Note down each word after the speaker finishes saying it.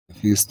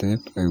Few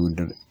steps I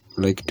would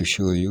like to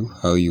show you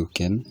how you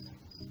can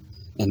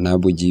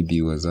enable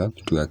GB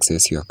WhatsApp to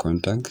access your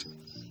contact.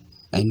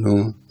 I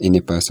know any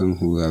person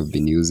who have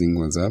been using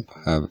WhatsApp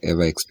have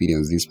ever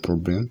experienced this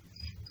problem.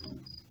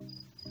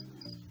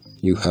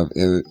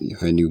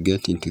 When you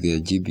get into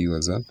the GB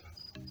WhatsApp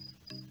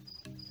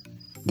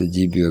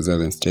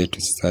and try to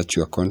search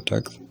your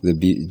contacts, the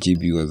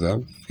GB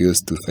WhatsApp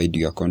fails to find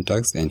your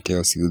contacts and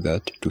tells you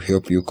that to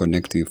help you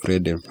connect with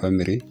friends and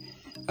family,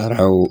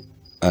 allow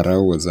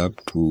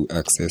WhatsApp to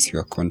access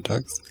your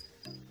contacts.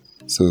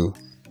 So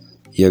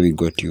here we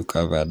got you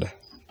covered.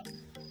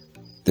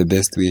 The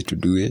best way to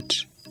do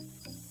it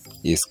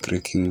is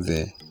clicking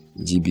the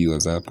GB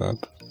WhatsApp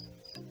app,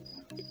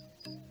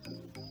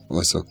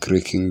 also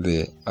clicking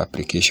the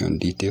application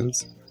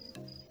details,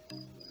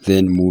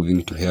 then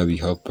moving to where we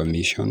have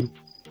permission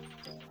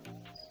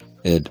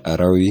and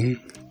allowing.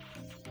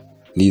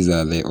 These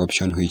are the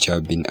options which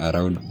have been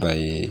allowed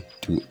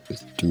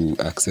to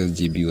access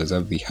GB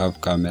WhatsApp. We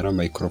have camera,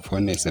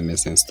 microphone,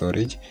 SMS and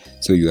storage.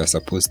 So you are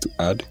supposed to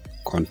add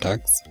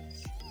contacts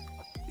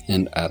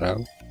and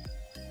allow.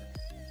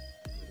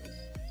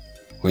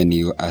 When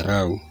you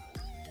allow,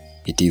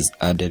 it is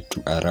added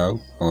to allow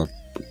or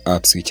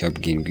apps which have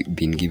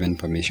been given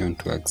permission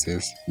to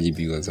access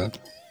GB WhatsApp.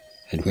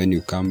 And when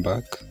you come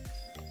back,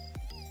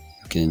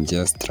 you can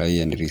just try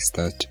and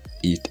restart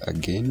it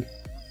again.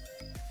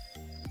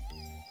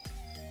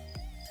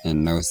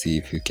 And now see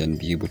if you can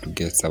be able to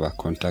get our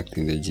contact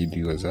in the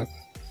GB WhatsApp.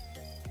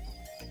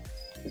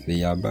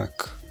 They are back.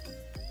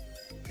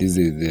 This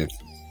is the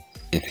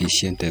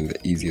efficient and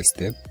the easiest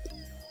step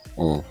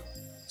of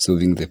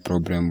solving the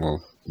problem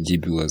of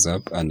GB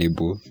WhatsApp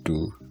unable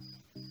to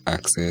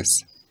access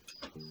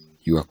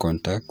your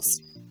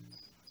contacts.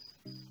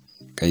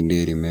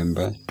 Kindly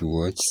remember to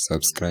watch,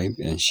 subscribe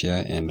and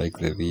share and like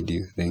the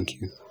video. Thank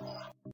you.